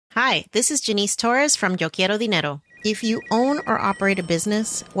Hi, this is Janice Torres from Yo Quiero Dinero. If you own or operate a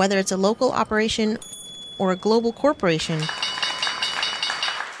business, whether it's a local operation or a global corporation,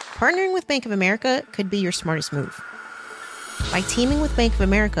 partnering with Bank of America could be your smartest move. By teaming with Bank of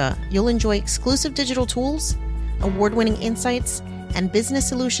America, you'll enjoy exclusive digital tools, award-winning insights, and business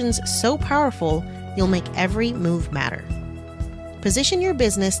solutions so powerful, you'll make every move matter. Position your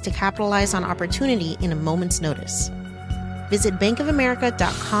business to capitalize on opportunity in a moment's notice. Visit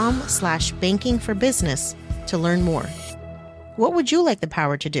bankofamerica.com/bankingforbusiness to learn more. What would you like the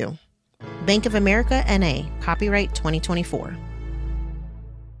power to do? Bank of America N.A., copyright 2024.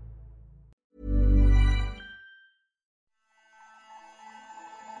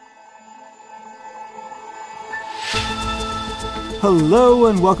 Hello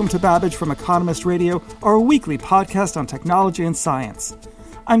and welcome to Babbage from Economist Radio, our weekly podcast on technology and science.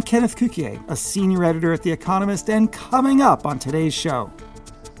 I'm Kenneth Cukier, a senior editor at The Economist, and coming up on today's show,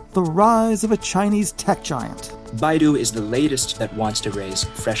 the rise of a Chinese tech giant. Baidu is the latest that wants to raise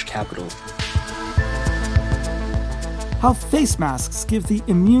fresh capital. How face masks give the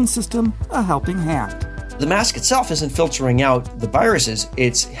immune system a helping hand. The mask itself isn't filtering out the viruses,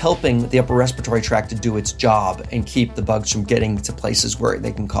 it's helping the upper respiratory tract to do its job and keep the bugs from getting to places where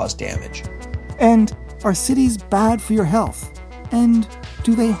they can cause damage. And are cities bad for your health? And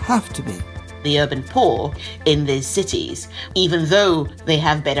do they have to be? The urban poor in these cities, even though they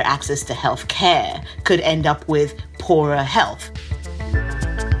have better access to health care, could end up with poorer health.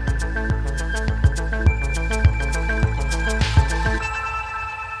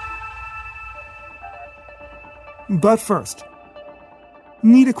 But first,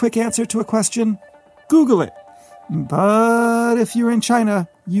 need a quick answer to a question? Google it. But if you're in China,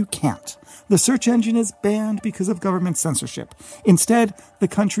 you can't. The search engine is banned because of government censorship. Instead, the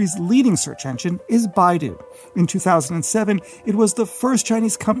country's leading search engine is Baidu. In 2007, it was the first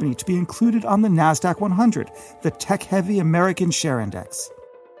Chinese company to be included on the Nasdaq 100, the tech-heavy American share index.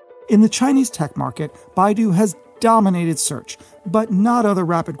 In the Chinese tech market, Baidu has dominated search, but not other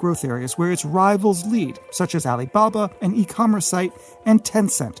rapid growth areas where its rivals lead, such as Alibaba, an e-commerce site, and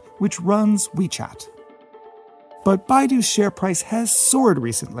Tencent, which runs WeChat. But Baidu's share price has soared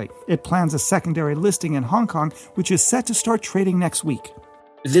recently. It plans a secondary listing in Hong Kong, which is set to start trading next week.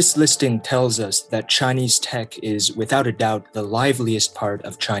 This listing tells us that Chinese tech is without a doubt the liveliest part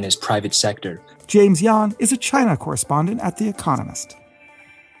of China's private sector. James Yan is a China correspondent at The Economist.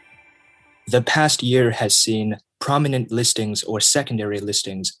 The past year has seen prominent listings or secondary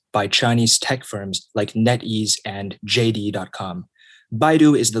listings by Chinese tech firms like NetEase and JD.com.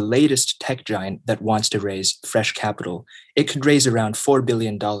 Baidu is the latest tech giant that wants to raise fresh capital. It could raise around $4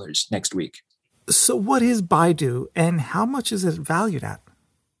 billion next week. So what is Baidu and how much is it valued at?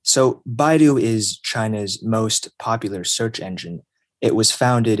 So Baidu is China's most popular search engine. It was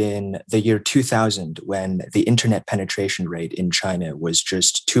founded in the year 2000 when the internet penetration rate in China was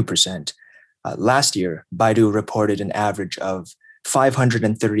just 2%. Last year, Baidu reported an average of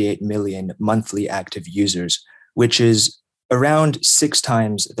 538 million monthly active users, which is around 6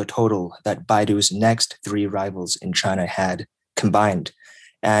 times the total that Baidu's next 3 rivals in China had combined.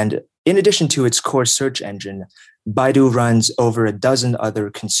 And in addition to its core search engine, Baidu runs over a dozen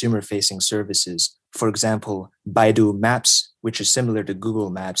other consumer-facing services. For example, Baidu Maps, which is similar to Google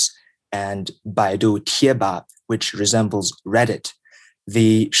Maps, and Baidu Tieba, which resembles Reddit.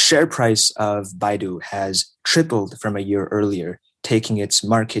 The share price of Baidu has tripled from a year earlier, taking its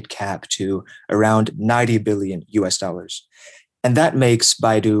market cap to around $90 billion. And that makes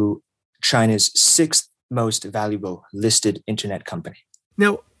Baidu China's 6th most valuable listed internet company.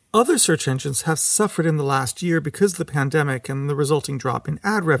 Now, other search engines have suffered in the last year because of the pandemic and the resulting drop in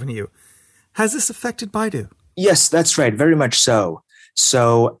ad revenue. Has this affected Baidu? Yes, that's right, very much so.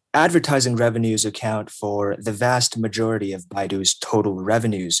 So advertising revenues account for the vast majority of Baidu's total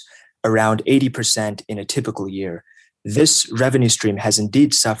revenues, around 80% in a typical year. This revenue stream has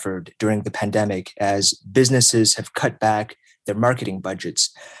indeed suffered during the pandemic as businesses have cut back their marketing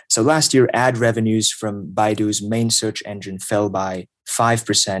budgets. So last year, ad revenues from Baidu's main search engine fell by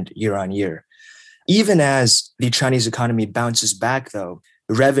 5% year on year. Even as the Chinese economy bounces back, though,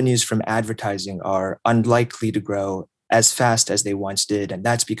 revenues from advertising are unlikely to grow as fast as they once did. And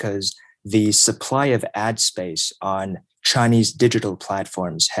that's because the supply of ad space on Chinese digital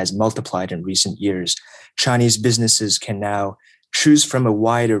platforms has multiplied in recent years. Chinese businesses can now choose from a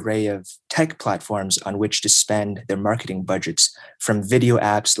wide array of tech platforms on which to spend their marketing budgets, from video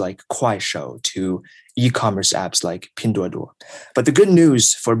apps like Kuaishou to e-commerce apps like Pinduoduo. But the good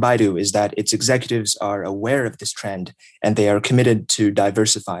news for Baidu is that its executives are aware of this trend and they are committed to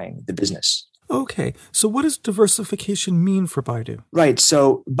diversifying the business. Okay, so what does diversification mean for Baidu? Right,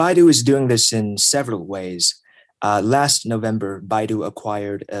 so Baidu is doing this in several ways. Last November, Baidu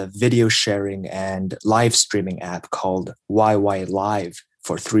acquired a video sharing and live streaming app called YY Live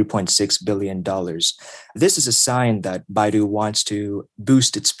for $3.6 billion. This is a sign that Baidu wants to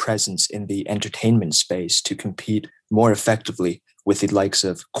boost its presence in the entertainment space to compete more effectively with the likes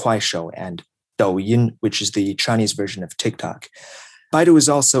of Kuaishou and Douyin, which is the Chinese version of TikTok. Baidu is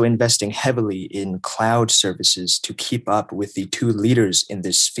also investing heavily in cloud services to keep up with the two leaders in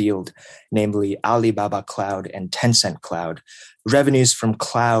this field, namely Alibaba Cloud and Tencent Cloud. Revenues from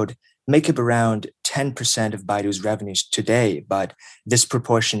cloud make up around 10% of Baidu's revenues today, but this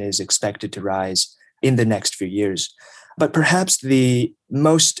proportion is expected to rise in the next few years. But perhaps the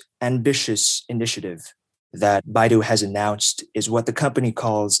most ambitious initiative that Baidu has announced is what the company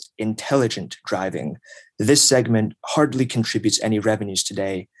calls intelligent driving. This segment hardly contributes any revenues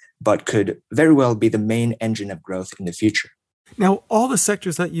today, but could very well be the main engine of growth in the future. Now, all the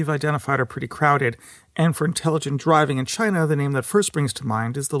sectors that you've identified are pretty crowded, and for intelligent driving in China, the name that first springs to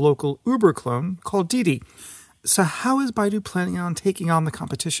mind is the local Uber clone called Didi. So how is Baidu planning on taking on the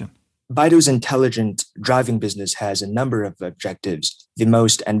competition? Baidu's intelligent driving business has a number of objectives. The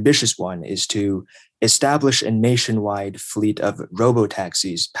most ambitious one is to establish a nationwide fleet of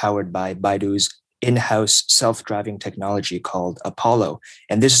robotaxis powered by Baidu's in-house self-driving technology called Apollo,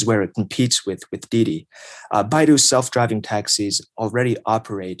 and this is where it competes with Didi. Baidu's self-driving taxis already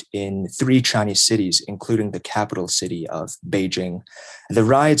operate in 3 Chinese cities, including the capital city of Beijing. The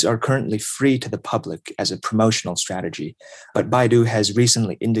rides are currently free to the public as a promotional strategy, but Baidu has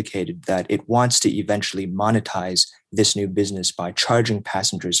recently indicated that it wants to eventually monetize this new business by charging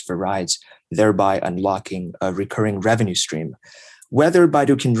passengers for rides, thereby unlocking a recurring revenue stream. Whether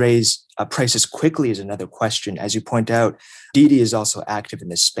Baidu can raise prices quickly is another question. As you point out, Didi is also active in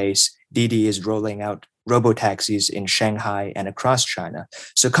this space. Didi is rolling out robotaxis in Shanghai and across China.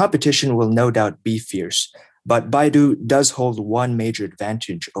 So competition will no doubt be fierce. But Baidu does hold one major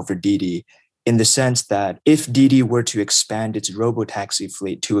advantage over Didi in the sense that if Didi were to expand its robotaxi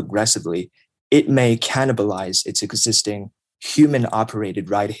fleet too aggressively, it may cannibalize its existing human-operated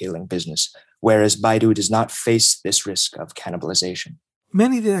ride-hailing business, whereas Baidu does not face this risk of cannibalization.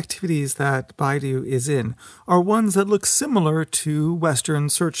 Many of the activities that Baidu is in are ones that look similar to Western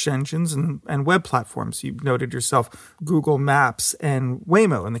search engines and web platforms. You've noted yourself Google Maps and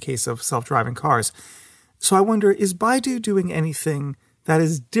Waymo in the case of self-driving cars. So I wonder, is Baidu doing anything that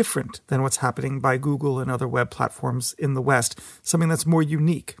is different than what's happening by Google and other web platforms in the West, something that's more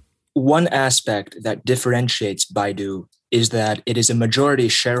unique? One aspect that differentiates Baidu is that it is a majority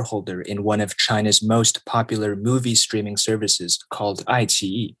shareholder in one of China's most popular movie streaming services called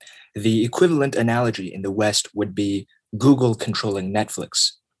iQIYI. The equivalent analogy in the West would be Google controlling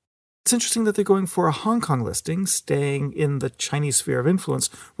Netflix. It's interesting that they're going for a Hong Kong listing, staying in the Chinese sphere of influence,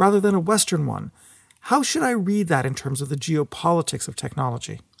 rather than a Western one. How should I read that in terms of the geopolitics of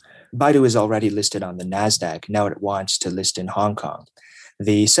technology? Baidu is already listed on the NASDAQ. Now it wants to list in Hong Kong.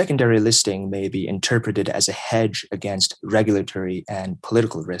 The secondary listing may be interpreted as a hedge against regulatory and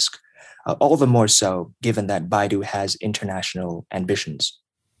political risk, all the more so given that Baidu has international ambitions.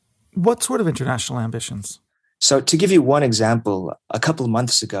 What sort of international ambitions? So to give you one example, a couple of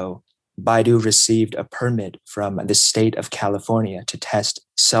months ago, Baidu received a permit from the state of California to test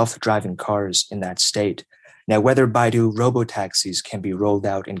self-driving cars in that state. Now, whether Baidu robotaxis can be rolled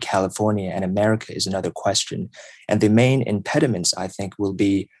out in California and America is another question. And the main impediments, I think, will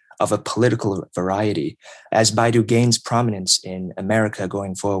be of a political variety. As Baidu gains prominence in America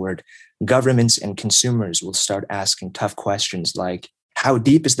going forward, governments and consumers will start asking tough questions like, how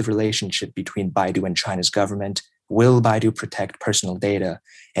deep is the relationship between Baidu and China's government? Will Baidu protect personal data?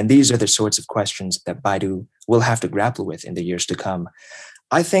 And these are the sorts of questions that Baidu will have to grapple with in the years to come.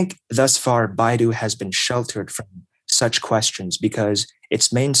 I think thus far, Baidu has been sheltered from such questions because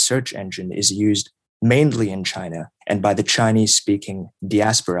its main search engine is used mainly in China and by the Chinese-speaking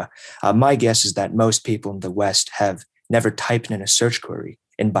diaspora. My guess is that most people in the West have never typed in a search query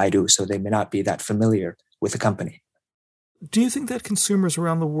in Baidu, so they may not be that familiar with the company. Do you think that consumers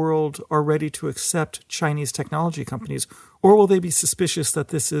around the world are ready to accept Chinese technology companies, or will they be suspicious that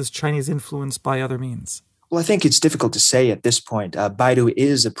this is Chinese influence by other means? Well, I think it's difficult to say at this point. Baidu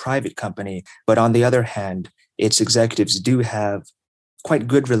is a private company, but on the other hand, its executives do have quite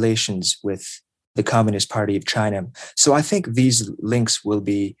good relations with the Communist Party of China. So I think these links will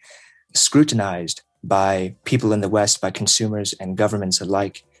be scrutinized by people in the West, by consumers and governments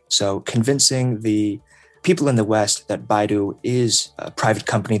alike. So convincing the people in the West that Baidu is a private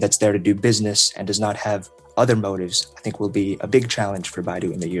company that's there to do business and does not have other motives, I think will be a big challenge for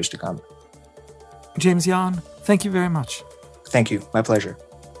Baidu in the years to come. James Yan, thank you very much. Thank you. My pleasure.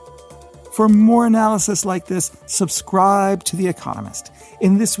 For more analysis like this, subscribe to The Economist.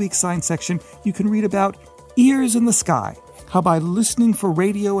 In this week's science section, you can read about ears in the sky, how by listening for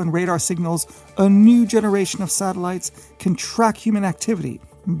radio and radar signals, a new generation of satellites can track human activity,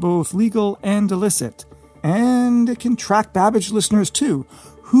 both legal and illicit. And it can track Babbage listeners too,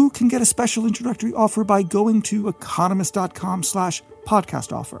 who can get a special introductory offer by going to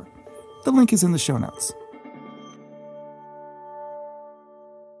economist.com/podcast offer. The link is in the show notes.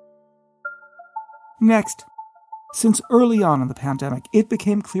 Next, since early on in the pandemic, it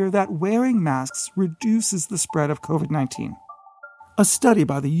became clear that wearing masks reduces the spread of COVID-19. A study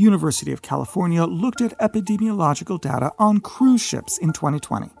by the University of California looked at epidemiological data on cruise ships in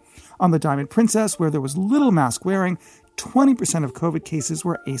 2020. On the Diamond Princess, where there was little mask wearing, 20% of COVID cases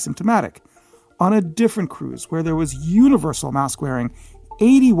were asymptomatic. On a different cruise, where there was universal mask wearing,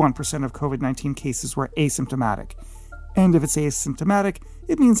 81% of COVID-19 cases were asymptomatic. And if it's asymptomatic,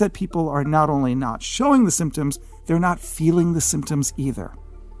 it means that people are not only not showing the symptoms, they're not feeling the symptoms either.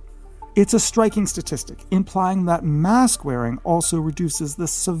 It's a striking statistic, implying that mask wearing also reduces the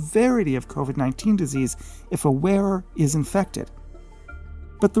severity of COVID-19 disease if a wearer is infected.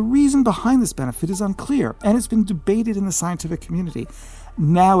 But the reason behind this benefit is unclear, and it's been debated in the scientific community.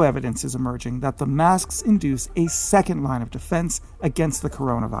 Now evidence is emerging that the masks induce a second line of defense against the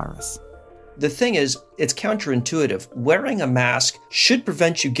coronavirus. The thing is, it's counterintuitive. Wearing a mask should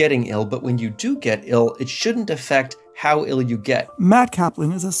prevent you getting ill, but when you do get ill, it shouldn't affect how ill you get. Matt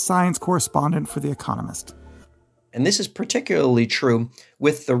Kaplan is a science correspondent for The Economist. And this is particularly true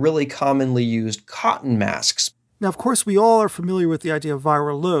with the really commonly used cotton masks. Now, of course, we all are familiar with the idea of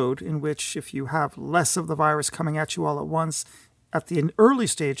viral load, in which if you have less of the virus coming at you all at once at the early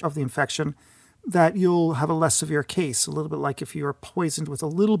stage of the infection, that you'll have a less severe case, a little bit like if you are poisoned with a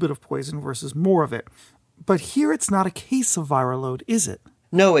little bit of poison versus more of it. But here it's not a case of viral load, is it?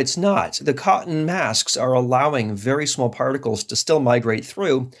 No, it's not. The cotton masks are allowing very small particles to still migrate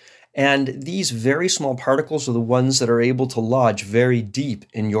through, and these very small particles are the ones that are able to lodge very deep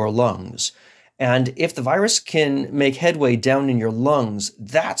in your lungs. And if the virus can make headway down in your lungs,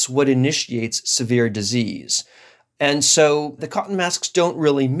 that's what initiates severe disease. And so the cotton masks don't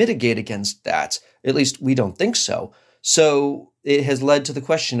really mitigate against that. At least we don't think so. So it has led to the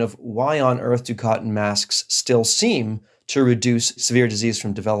question of why on earth do cotton masks still seem to reduce severe disease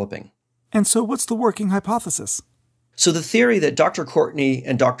from developing? And so what's the working hypothesis? So the theory that Dr. Courtney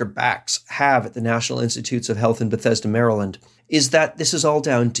and Dr. Bax have at the National Institutes of Health in Bethesda, Maryland, is that this is all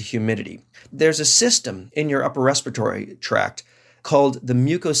down to humidity. There's a system in your upper respiratory tract called the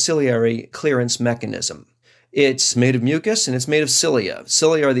mucociliary clearance mechanism. It's made of mucus and it's made of cilia.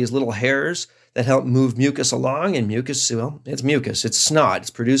 Cilia are these little hairs that help move mucus along, and mucus, well, it's mucus. It's snot. It's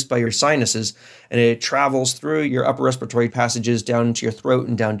produced by your sinuses, and it travels through your upper respiratory passages down into your throat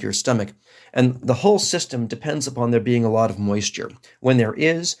and down to your stomach. And the whole system depends upon there being a lot of moisture. When there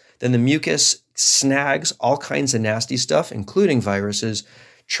is, then the mucus snags all kinds of nasty stuff, including viruses,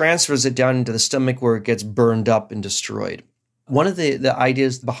 transfers it down into the stomach where it gets burned up and destroyed. One of the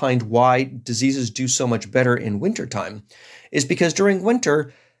ideas behind why diseases do so much better in wintertime is because during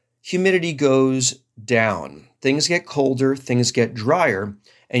winter, humidity goes down. Things get colder, things get drier,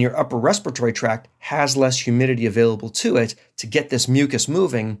 and your upper respiratory tract has less humidity available to it to get this mucus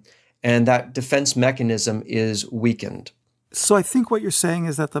moving, and that defense mechanism is weakened. So I think what you're saying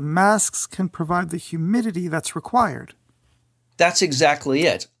is that the masks can provide the humidity that's required. That's exactly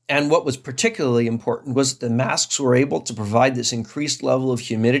it. And what was particularly important was that the masks were able to provide this increased level of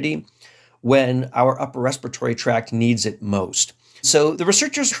humidity when our upper respiratory tract needs it most. So the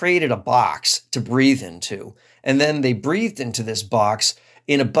researchers created a box to breathe into, and then they breathed into this box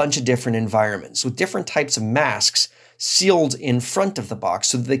in a bunch of different environments with different types of masks sealed in front of the box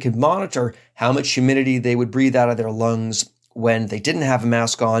so that they could monitor how much humidity they would breathe out of their lungs when they didn't have a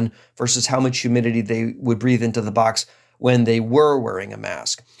mask on versus how much humidity they would breathe into the box when they were wearing a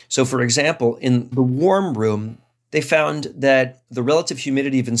mask. So for example, in the warm room, they found that the relative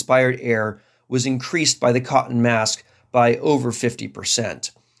humidity of inspired air was increased by the cotton mask by over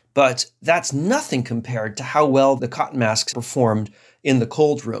 50%. But that's nothing compared to how well the cotton masks performed in the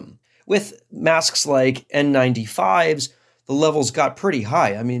cold room. With masks like N95s, the levels got pretty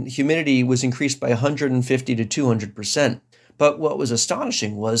high. I mean, humidity was increased by 150 to 200%. But what was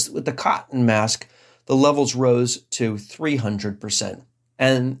astonishing was with the cotton mask, the levels rose to 300%.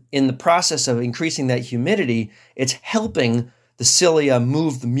 And in the process of increasing that humidity, it's helping the cilia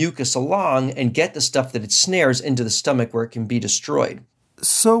move the mucus along and get the stuff that it snares into the stomach where it can be destroyed.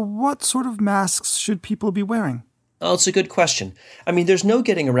 So what sort of masks should people be wearing? Oh, it's a good question. I mean, there's no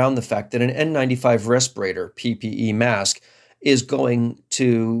getting around the fact that an N95 respirator, PPE mask, is going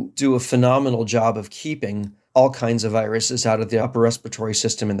to do a phenomenal job of keeping all kinds of viruses out of the upper respiratory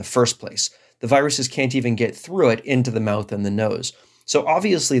system in the first place. The viruses can't even get through it into the mouth and the nose. So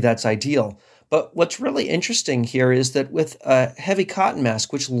obviously that's ideal. But what's really interesting here is that with a heavy cotton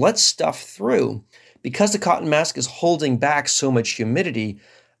mask, which lets stuff through, because the cotton mask is holding back so much humidity,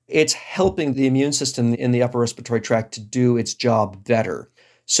 it's helping the immune system in the upper respiratory tract to do its job better.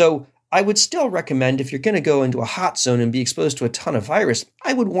 So I would still recommend, if you're going to go into a hot zone and be exposed to a ton of virus,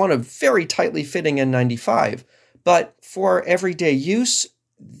 I would want a very tightly fitting N95. But for everyday use,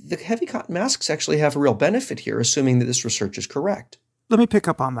 the heavy cotton masks actually have a real benefit here, assuming that this research is correct. Let me pick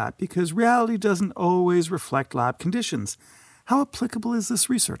up on that, because reality doesn't always reflect lab conditions. How applicable is this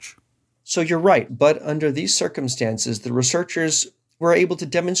research? So you're right, but under these circumstances, the researchers were able to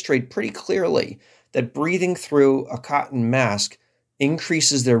demonstrate pretty clearly that breathing through a cotton mask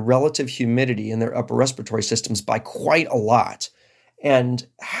increases their relative humidity in their upper respiratory systems by quite a lot. And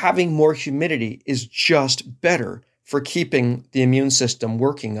having more humidity is just better for keeping the immune system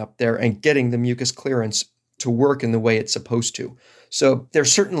working up there and getting the mucus clearance to work in the way it's supposed to. So there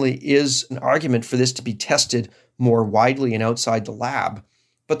certainly is an argument for this to be tested more widely and outside the lab,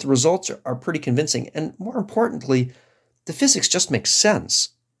 but the results are pretty convincing. And more importantly, the physics just makes sense.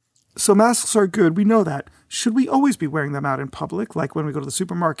 So masks are good, we know that. Should we always be wearing them out in public, like when we go to the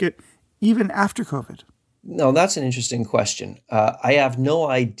supermarket, even after COVID? No, that's an interesting question. I have no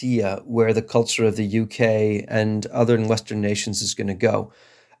idea where the culture of the UK and other Western nations is going to go.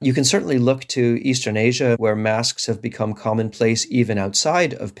 You can certainly look to Eastern Asia, where masks have become commonplace even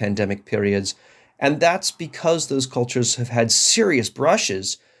outside of pandemic periods. And that's because those cultures have had serious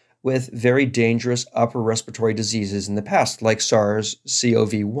brushes with very dangerous upper respiratory diseases in the past, like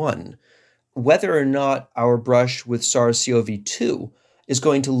SARS-CoV-1. Whether or not our brush with SARS-CoV-2 is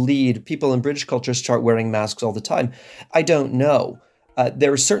going to lead people in British culture to start wearing masks all the time, I don't know.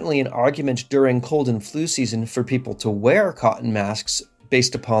 There is certainly an argument during cold and flu season for people to wear cotton masks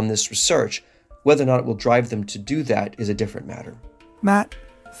based upon this research. Whether or not it will drive them to do that is a different matter. Matt,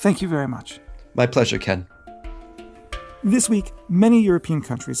 thank you very much. My pleasure, Ken. This week, many European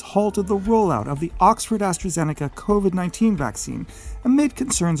countries halted the rollout of the Oxford-AstraZeneca COVID-19 vaccine amid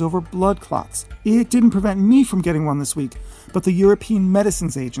concerns over blood clots. It didn't prevent me from getting one this week, but the European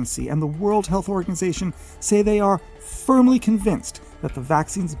Medicines Agency and the World Health Organization say they are firmly convinced that the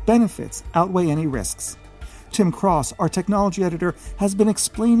vaccine's benefits outweigh any risks. Tim Cross, our technology editor, has been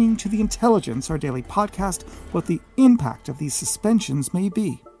explaining to The Intelligence, our daily podcast, what the impact of these suspensions may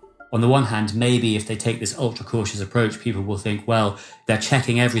be. On the one hand, maybe if they take this ultra-cautious approach, people will think, well, they're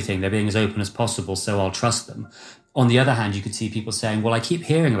checking everything, they're being as open as possible, so I'll trust them. On the other hand, you could see people saying, well, I keep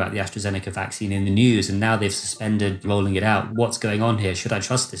hearing about the AstraZeneca vaccine in the news, and now they've suspended rolling it out. What's going on here? Should I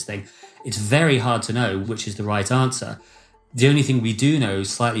trust this thing? It's very hard to know which is the right answer. The only thing we do know,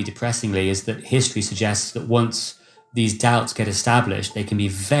 slightly depressingly, is that history suggests that once these doubts get established, they can be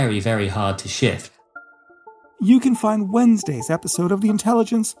very, very hard to shift. You can find Wednesday's episode of The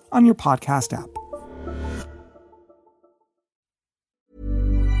Intelligence on your podcast app.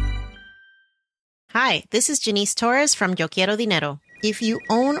 Hi, this is Janice Torres from Yo Quiero Dinero. If you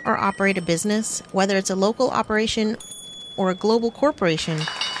own or operate a business, whether it's a local operation or a global corporation,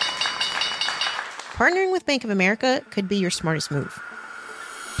 partnering with Bank of America could be your smartest move.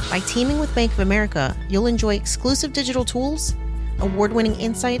 By teaming with Bank of America, you'll enjoy exclusive digital tools, award-winning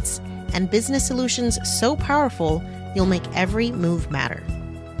insights, and business solutions so powerful, you'll make every move matter.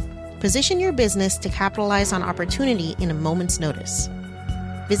 Position your business to capitalize on opportunity in a moment's notice.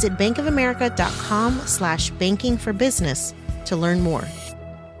 Visit bankofamerica.com/banking for business to learn more.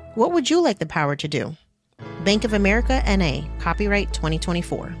 What would you like the power to do? Bank of America N.A., copyright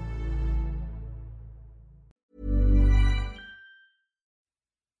 2024.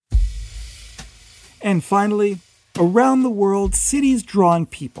 And finally, around the world, cities draw in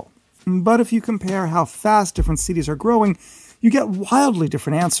people. But if you compare how fast different cities are growing, you get wildly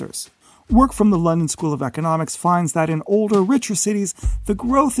different answers. Work from the London School of Economics finds that in older, richer cities, the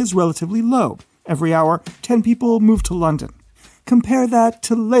growth is relatively low. Every hour, 10 people move to London. Compare that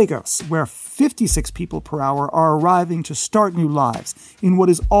to Lagos, where 56 people per hour are arriving to start new lives in what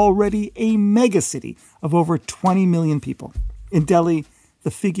is already a megacity of over 20 million people. In Delhi,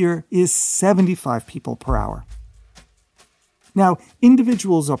 the figure is 75 people per hour. Now,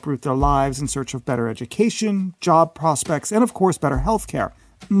 individuals uproot their lives in search of better education, job prospects, and of course, better healthcare.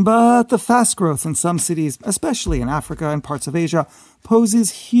 But the fast growth in some cities, especially in Africa and parts of Asia,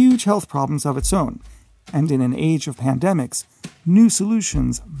 poses huge health problems of its own. And in an age of pandemics, new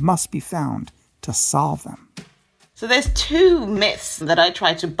solutions must be found to solve them. So there's two myths that I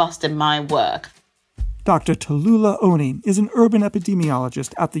try to bust in my work. Dr. Tallulah Oni is an urban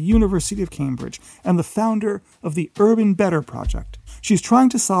epidemiologist at the University of Cambridge and the founder of the Urban Better Project. She's trying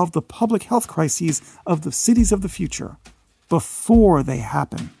to solve the public health crises of the cities of the future before they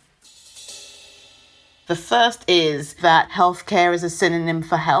happen. The first is that healthcare is a synonym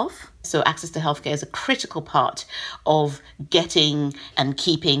for health. So access to healthcare is a critical part of getting and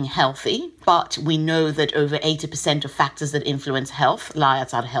keeping healthy. But we know that over 80% of factors that influence health lie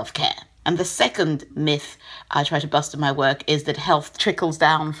outside of healthcare. And the second myth I try to bust in my work is that health trickles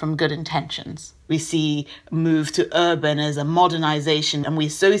down from good intentions. We see move to urban as a modernization, and we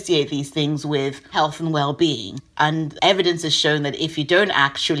associate these things with health and well-being. And evidence has shown that if you don't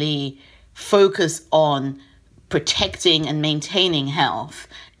actually focus on protecting and maintaining health,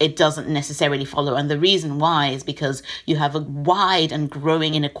 it doesn't necessarily follow. And the reason why is because you have a wide and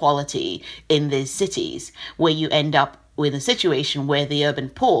growing inequality in these cities, where you end up with a situation where the urban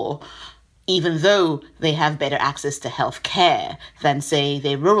poor, even though they have better access to health care than, say,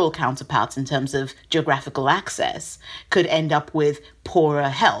 their rural counterparts in terms of geographical access, could end up with poorer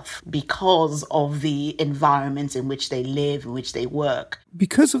health because of the environments in which they live, in which they work.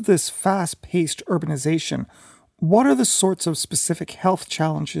 Because of this fast-paced urbanization, what are the sorts of specific health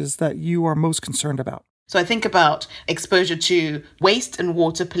challenges that you are most concerned about? So I think about exposure to waste and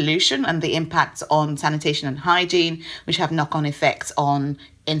water pollution and the impacts on sanitation and hygiene, which have knock-on effects on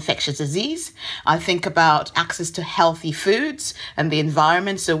infectious disease. I think about access to healthy foods and the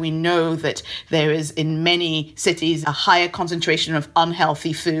environment. So we know that there is in many cities a higher concentration of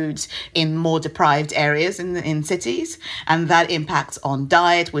unhealthy foods in more deprived areas in cities. And that impacts on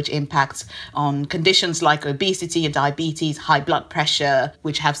diet, which impacts on conditions like obesity and diabetes, high blood pressure,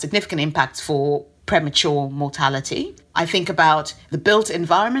 which have significant impacts for premature mortality. I think about the built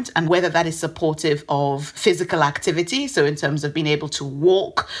environment and whether that is supportive of physical activity. So in terms of being able to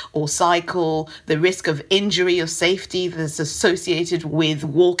walk or cycle, the risk of injury or safety that's associated with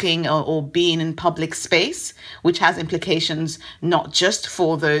walking or being in public space, which has implications not just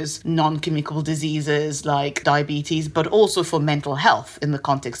for those non-communicable diseases like diabetes, but also for mental health in the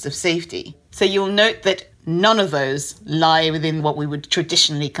context of safety. So you'll note that none of those lie within what we would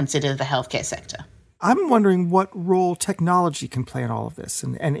traditionally consider the healthcare sector. I'm wondering what role technology can play in all of this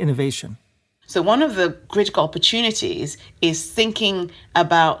and innovation. So one of the critical opportunities is thinking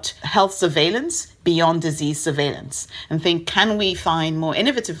about health surveillance beyond disease surveillance and think, can we find more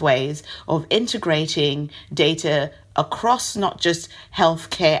innovative ways of integrating data across not just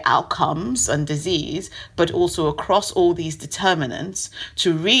healthcare outcomes and disease, but also across all these determinants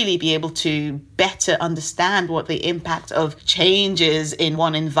to really be able to better understand what the impact of changes in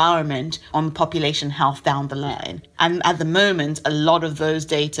one environment on population health down the line. And at the moment, a lot of those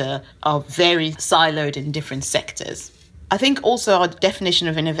data are very siloed in different sectors. I think also our definition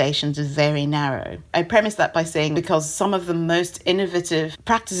of innovations is very narrow. I premise that by saying because some of the most innovative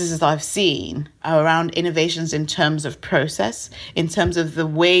practices that I've seen are around innovations in terms of process, in terms of the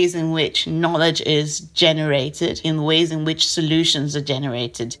ways in which knowledge is generated, in the ways in which solutions are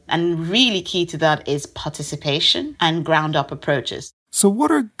generated. And really key to that is participation and ground-up approaches. So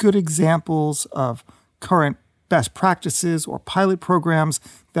what are good examples of current best practices or pilot programs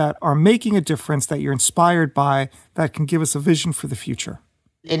that are making a difference that you're inspired by that can give us a vision for the future?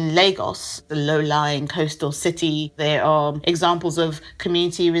 In Lagos, the low-lying coastal city, there are examples of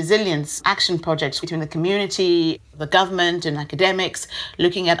community resilience action projects between the community, the government and academics,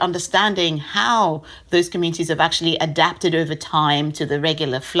 looking at understanding how those communities have actually adapted over time to the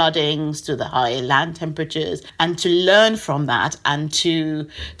regular floodings, to the high land temperatures, and to learn from that and to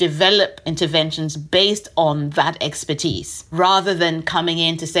develop interventions based on that expertise, rather than coming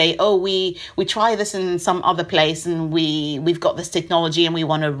in to say, oh, we try this in some other place and we've got this technology and we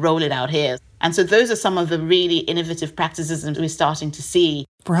want to roll it out here. And so those are some of the really innovative practices that we're starting to see.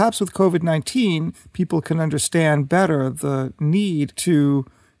 Perhaps with COVID-19, people can understand better the need to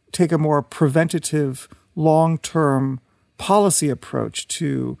take a more preventative, long-term policy approach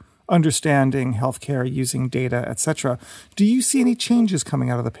to understanding healthcare, using data, etc. Do you see any changes coming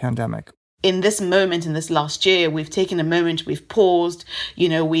out of the pandemic? In this moment, in this last year, we've taken a moment, we've paused,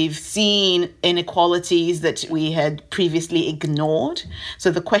 we've seen inequalities that we had previously ignored. So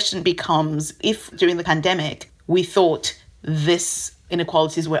the question becomes, if during the pandemic, we thought this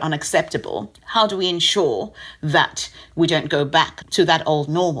inequalities were unacceptable, how do we ensure that we don't go back to that old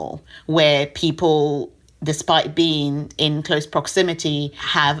normal where people, despite being in close proximity,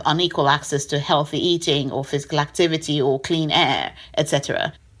 have unequal access to healthy eating or physical activity or clean air,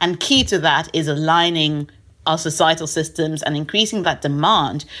 etc.? And key to that is aligning our societal systems and increasing that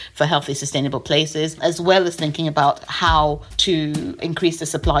demand for healthy, sustainable places, as well as thinking about how to increase the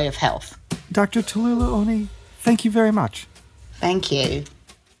supply of health. Dr. Tallulah Onie, thank you very much. Thank you.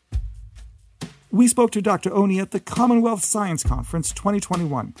 We spoke to Dr. Onie at the Commonwealth Science Conference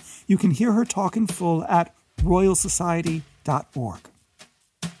 2021. You can hear her talk in full at royalsociety.org.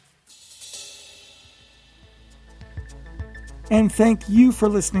 And thank you for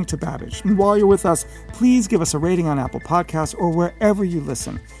listening to Babbage. And while you're with us, please give us a rating on Apple Podcasts or wherever you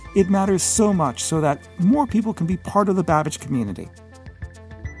listen. It matters so much so that more people can be part of the Babbage community.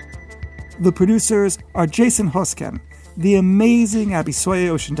 The producers are Jason Hosken, the amazing Abisoye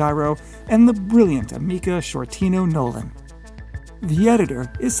Oshindairo, and the brilliant Amika Shortino-Nolan. The editor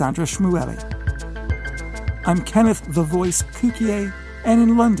is Sandra Shmueli. I'm Kenneth The Voice Cukier, and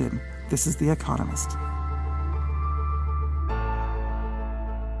in London, this is The Economist.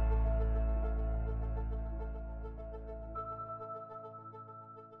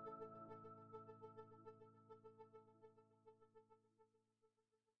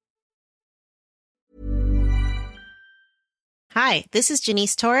 Hi, this is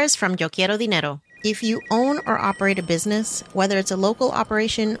Janice Torres from Yo Quiero Dinero. If you own or operate a business, whether it's a local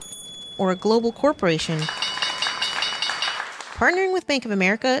operation or a global corporation, partnering with Bank of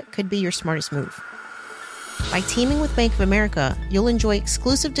America could be your smartest move. By teaming with Bank of America, you'll enjoy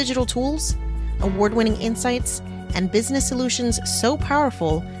exclusive digital tools, award-winning insights, and business solutions so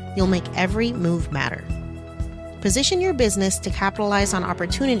powerful you'll make every move matter. Position your business to capitalize on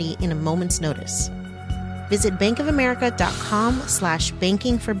opportunity in a moment's notice. Visit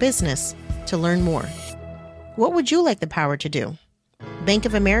bankofamerica.com/bankingforbusiness to learn more. What would you like the power to do? Bank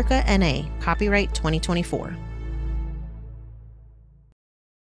of America, N.A., copyright 2024.